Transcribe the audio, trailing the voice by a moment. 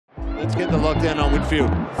Let's get the lockdown on Whitfield.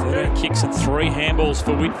 13 kicks and 3 handballs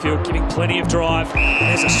for Whitfield, giving plenty of drive.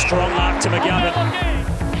 There's a strong mark to McGovern.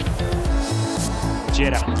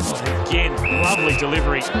 Jetta, again, lovely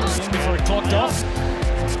delivery. Before he clocked off.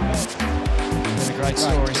 Been a great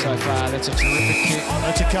story so far. That's a terrific kick.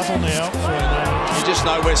 That's a couple now. You just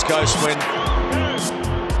know West Coast when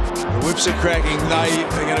the whips are cracking, they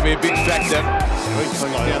are going to be a big factor.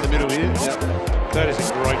 Down the middle here. Yep. That is a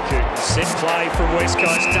great kick. Set play from West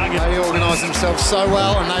Coast. Duggan. They organise themselves so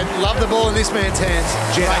well, and they love the ball in this man's hands.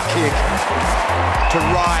 Great kick to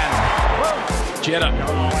Ryan. Jetta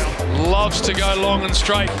loves to go long and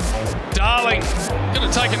straight. Darling going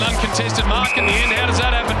to take an uncontested mark in the end. How does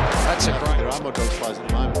that happen? That's a great. There are more dogs plays at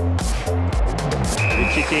the moment.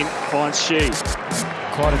 The kick in finds She.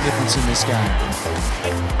 Quite a difference in this game.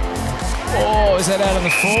 Oh, is that out of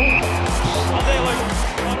the full?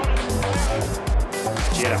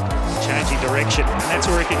 Jetta changing direction, and that's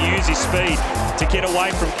where he can use his speed to get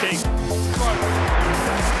away from Keith.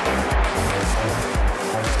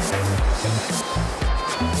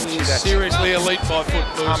 Seriously elite 5 foot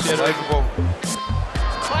Lewis Jetta. Unbelievable.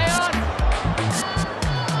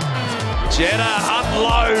 Jetta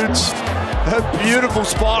unloads a beautiful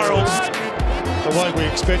spiral. The way we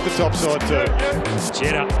expect the top side to.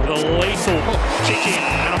 Jetta with a lethal kick in.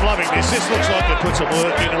 And I'm loving this. This looks like they put some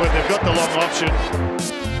work into it. They've got the long option.